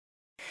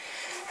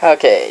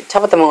Okej,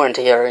 top of the morning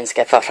till your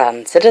RuneScape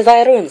fans. It is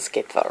I,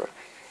 RuneScape,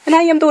 and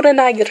I am doing a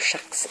Niger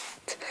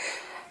accent.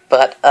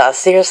 But,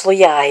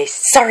 seriously,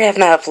 sorry I've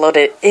not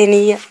uploaded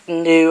any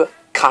new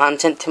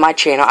content to my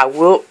channel. I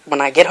will,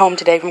 when I get home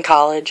today from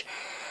college,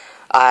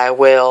 I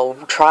will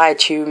try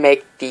to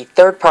make the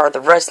third part of the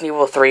Resident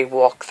Evil 3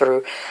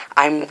 walkthrough.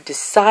 I'm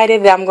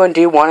decided that I'm going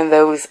to do one of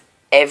those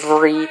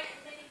every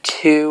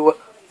 2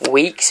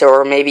 weeks,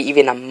 or maybe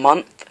even a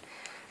month.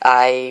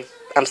 I'm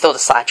still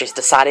just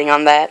deciding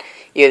on that.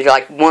 Either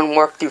like one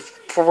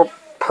walkthrough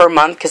per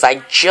month, because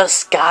I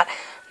just got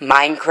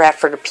Minecraft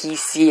for the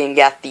PC and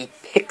got the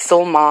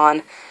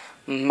Pixelmon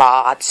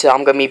mod. So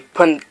I'm going to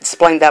be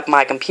displaying that on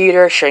my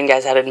computer, showing you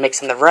guys how to make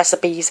some of the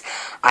recipes.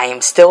 I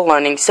am still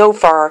learning. So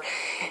far,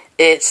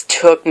 it's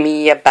took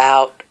me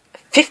about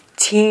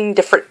 15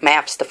 different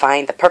maps to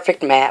find the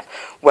perfect map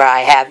where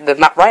I have the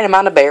right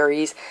amount of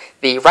berries,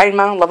 the right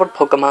amount of leveled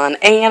Pokemon,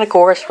 and of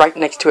course, right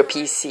next to a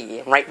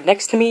PC. Right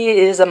next to me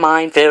is a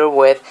mine filled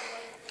with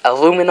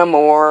aluminum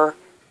ore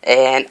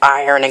and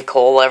iron and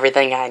coal,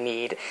 everything I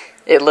need.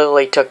 It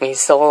literally took me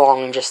so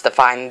long just to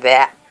find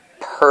that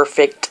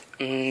perfect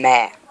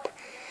map.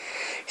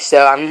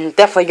 So I'm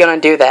definitely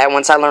going to do that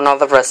once I learn all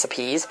the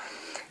recipes.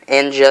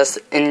 And just,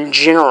 in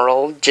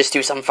general, just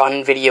do some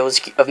fun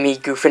videos of me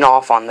goofing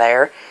off on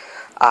there.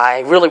 I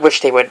really wish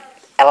they would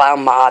allow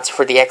mods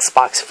for the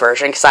Xbox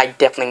version, because I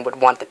definitely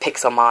would want the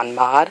Pixelmon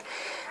mod.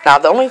 Now,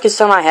 the only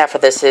concern I have for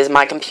this is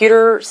my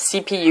computer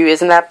CPU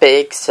isn't that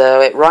big,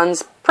 so it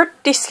runs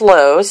pretty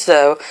slow,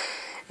 so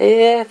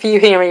if you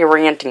hear me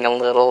ranting a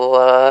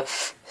little,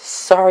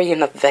 sorry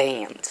in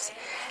advance.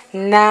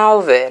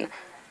 Now then,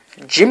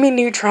 Jimmy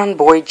Neutron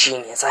Boy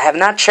Genius. I have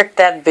not checked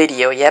that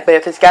video yet, but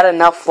if it's got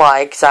enough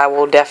likes, I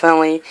will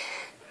definitely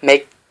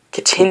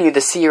continue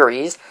the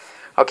series.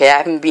 Okay, I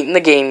haven't beaten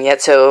the game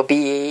yet, so it'll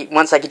be,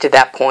 once I get to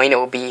that point, it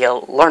will be a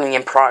learning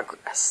in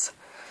progress.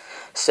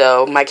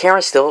 So, my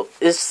camera still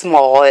is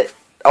small. It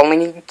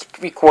only can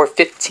record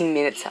 15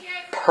 minutes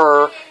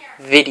per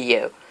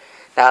video.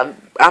 Now,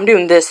 I'm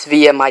doing this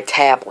via my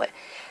tablet.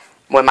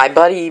 When my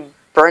buddy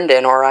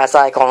Brendan, or as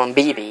I call him,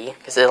 BB,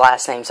 because his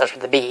last name starts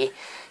with a B,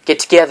 get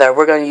together,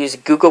 we're going to use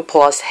Google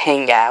Plus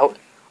Hangout,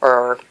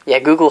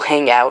 Google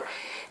Hangout,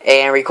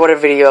 and record a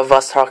video of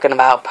us talking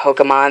about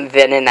Pokemon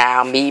then and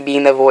now, me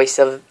being the voice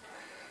of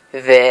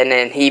then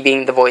and he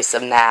being the voice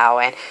of now,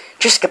 and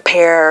just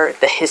compare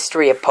the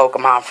history of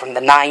Pokemon from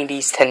the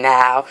 90s to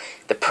now,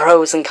 the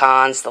pros and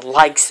cons, the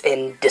likes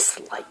and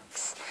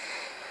dislikes.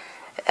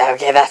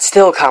 Okay, that's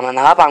still coming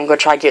up. I'm going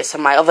to try to get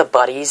some of my other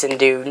buddies and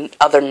do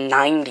other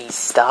 90s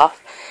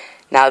stuff.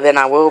 Now then,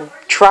 I will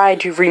try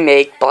to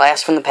remake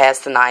Blast from the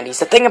Past, the 90s.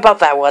 The thing about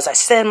that was, I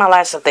said in my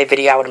last update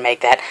video I would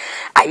make that.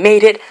 I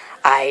made it.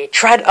 I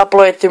tried to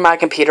upload it through my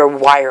computer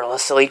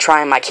wirelessly,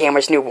 trying my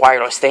camera's new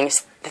wireless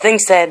things. The thing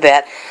said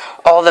that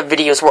all the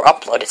videos were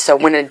uploaded. So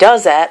when it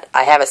does that,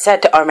 I have it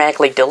set to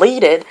automatically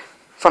delete it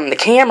from the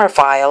camera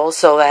files,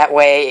 so that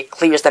way it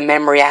clears the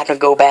memory. I have to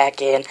go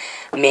back and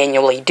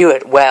manually do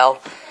it. Well,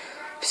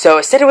 so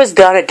it said it was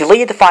done. It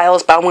deleted the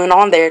files, but I went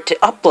on there to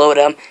upload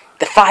them.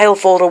 The file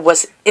folder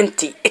was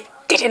empty. It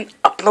didn't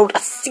upload a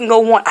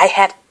single one. I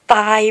had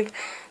 5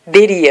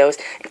 videos,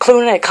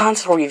 including a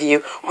console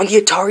review on the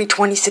Atari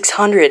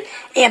 2600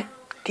 and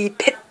the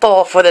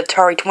Pitfall for the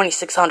Atari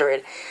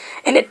 2600,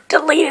 and it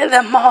deleted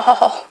them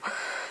all.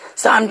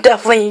 So I'm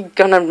definitely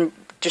gonna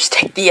just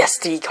take the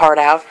SD card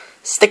out,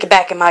 stick it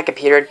back in my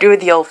computer, do it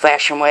the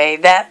old-fashioned way.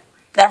 That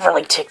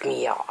really ticked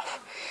me off,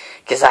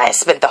 because I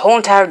spent the whole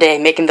entire day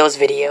making those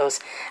videos.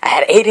 I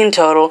had 8 in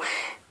total,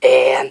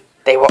 and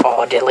they were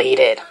all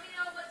deleted.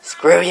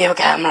 Screw you,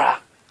 camera.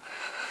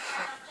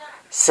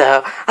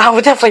 So, I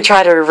will definitely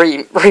try to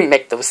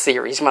remake those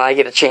series when I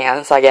get a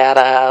chance. I got,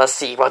 let's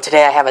see, well,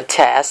 today I have a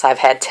test. I've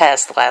had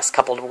tests the last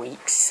couple of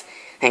weeks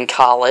in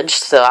college,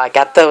 so I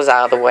got those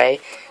out of the way.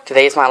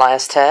 Today's my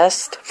last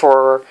test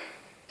for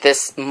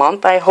this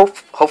month, I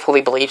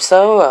hopefully believe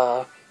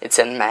so. It's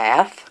in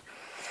math.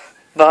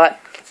 But,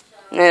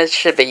 it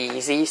should be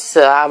easy,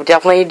 so I will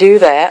definitely do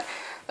that.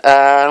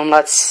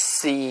 Let's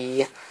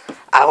see.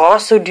 I will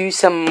also do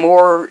some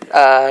more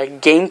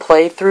game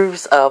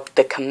playthroughs of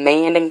the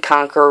Command &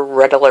 Conquer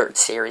Red Alert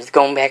series,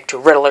 going back to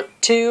Red Alert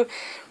 2,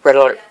 Red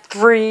Alert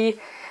 3,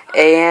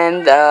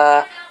 and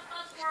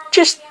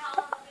just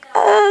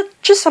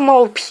some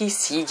old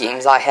PC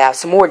games I have,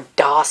 some more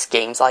DOS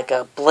games like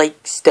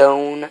Blake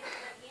Stone,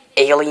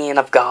 Alien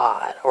of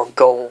God, or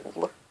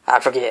Gold, I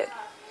forget.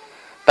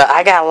 But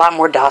I got a lot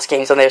more DOS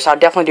games on there, so I'll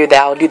definitely do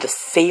that. I'll do the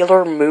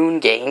Sailor Moon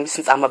game,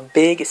 since I'm a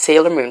big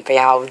Sailor Moon fan.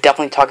 I'll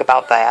definitely talk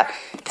about that,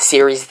 the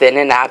series then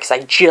and now, because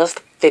I just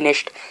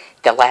finished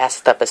the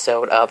last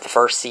episode of the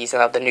first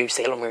season of the new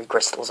Sailor Moon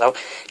Crystal, so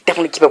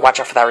definitely keep a watch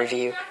out for that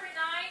review.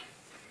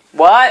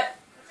 What?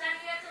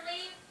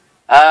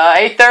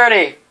 8:30.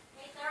 8:30?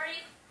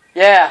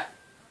 Yeah.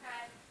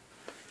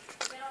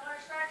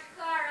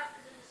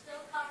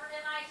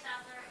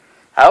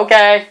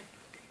 Okay.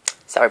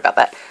 Sorry about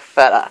that.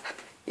 But,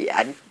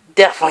 yeah,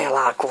 definitely a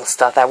lot of cool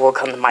stuff that will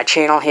come to my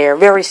channel here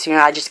very soon.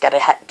 I just gotta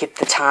get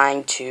the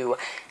time to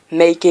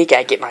make it.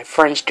 Gotta get my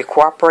friends to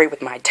cooperate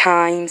with my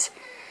times,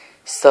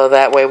 so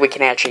that way we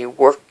can actually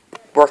work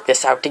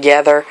this out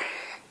together.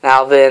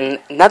 Now then,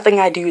 nothing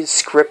I do is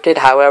scripted.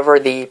 However,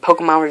 the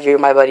Pokemon review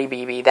of my buddy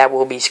BB, that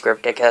will be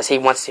scripted, because he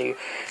wants to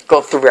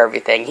go through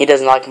everything. He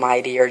doesn't like my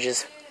idea of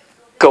just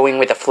going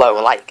with the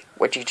flow, like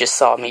what you just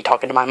saw me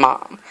talking to my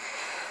mom.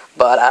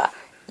 But,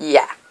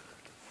 yeah.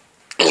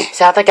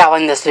 So I think I'll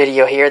end this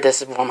video here.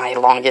 This is one of my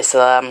longest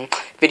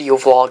video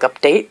vlog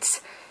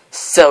updates.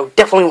 So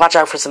definitely watch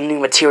out for some new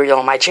material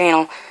on my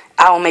channel.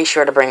 I will make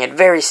sure to bring it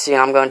very soon.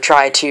 I'm going to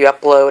try to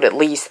upload at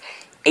least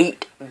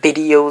 8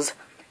 videos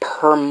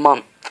per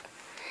month.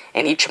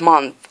 And each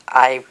month,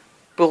 I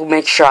will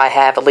make sure I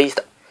have at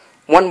least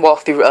one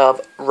walkthrough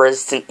of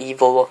Resident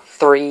Evil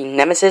 3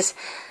 Nemesis.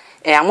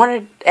 And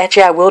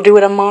I will do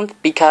it a month,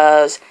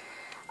 because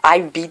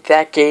I beat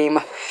that game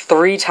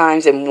 3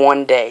 times in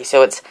one day.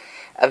 So it's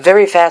a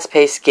very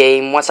fast-paced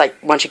game once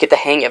you get the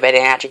hang of it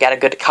and actually got a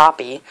good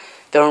copy.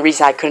 The only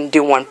reason I couldn't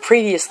do one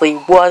previously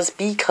was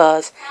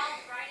because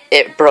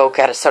it broke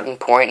at a certain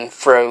point and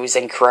froze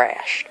and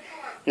crashed.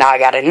 Now I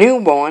got a new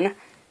one,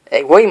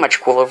 a way much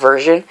cooler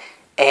version,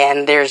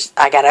 and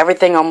I got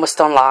everything almost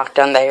unlocked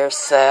on there,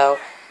 so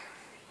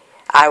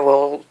I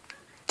will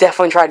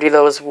definitely try to do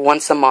those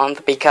once a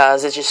month,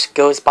 because it just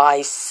goes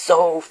by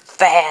so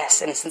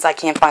fast, and since I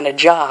can't find a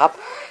job,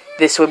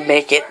 this would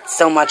make it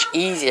so much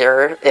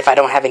easier if I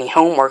don't have any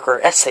homework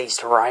or essays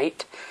to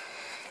write.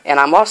 And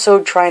I'm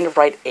also trying to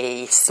write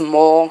a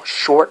small,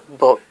 short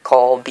book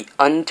called The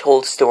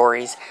Untold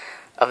Stories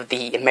of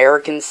the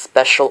American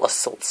Special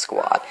Assault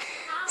Squad.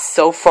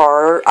 So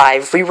far,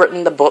 I've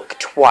rewritten the book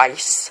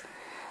twice.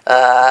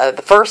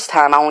 The first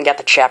time I only got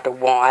to chapter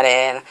 1,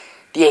 and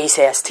the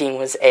ACAS team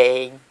was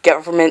a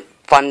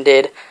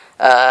government-funded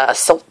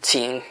assault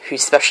team who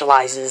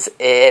specializes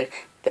in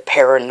the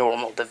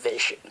paranormal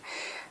division.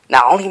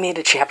 Now, I only made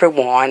it to chapter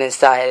 1 and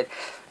decided,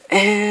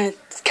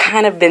 it's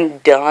kind of been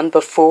done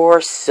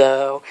before,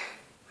 so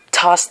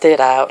tossed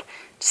it out.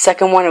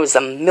 Second one, it was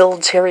a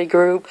military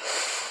group.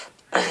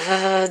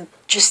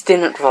 Just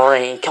didn't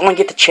rank. I want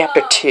to get to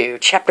chapter 2.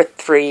 Chapter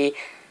 3,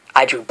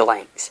 I drew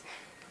blanks.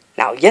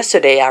 Now,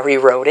 yesterday I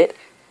rewrote it.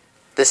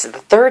 This is the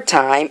third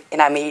time,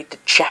 and I made it to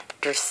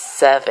chapter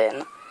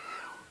 7,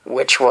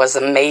 which was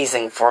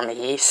amazing for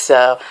me.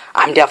 So,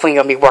 I'm definitely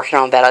going to be working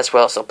on that as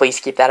well, so please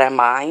keep that in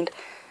mind.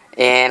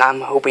 And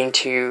I'm hoping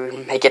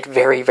to make it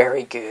very,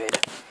 very good.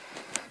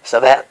 So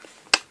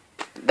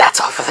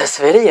that's all for this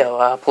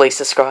video. Please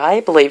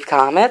subscribe, leave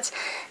comments,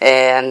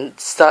 and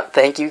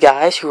thank you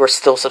guys who are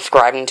still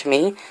subscribing to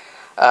me.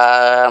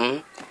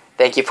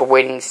 Thank you for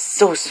waiting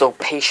so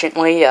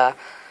patiently.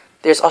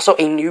 There's also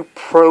a new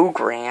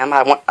program.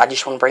 I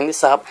just want to bring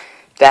this up.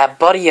 That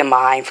buddy of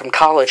mine from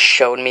college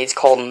showed me. It's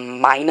called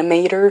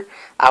Minimator.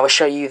 I will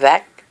show you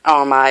that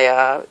on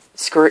my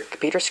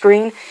computer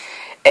screen.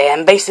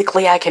 And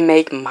basically, I can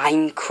make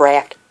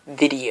Minecraft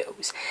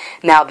videos.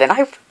 Now then,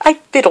 I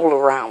fiddled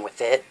around with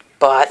it,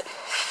 but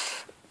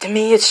to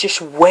me, it's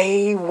just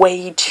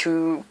way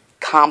too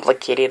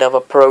complicated of a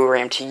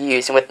program to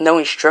use, and with no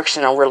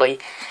instruction on really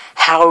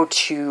how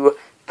to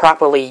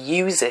properly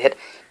use it,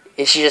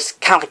 it's just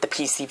kind of like the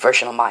PC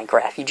version of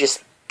Minecraft. You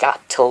just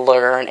got to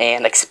learn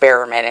and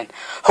experiment, and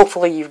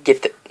hopefully you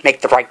get to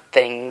make the right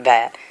thing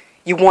that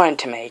you wanted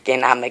to make,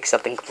 and not make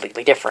something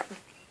completely different.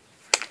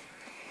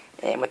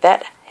 And with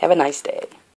that, have a nice day.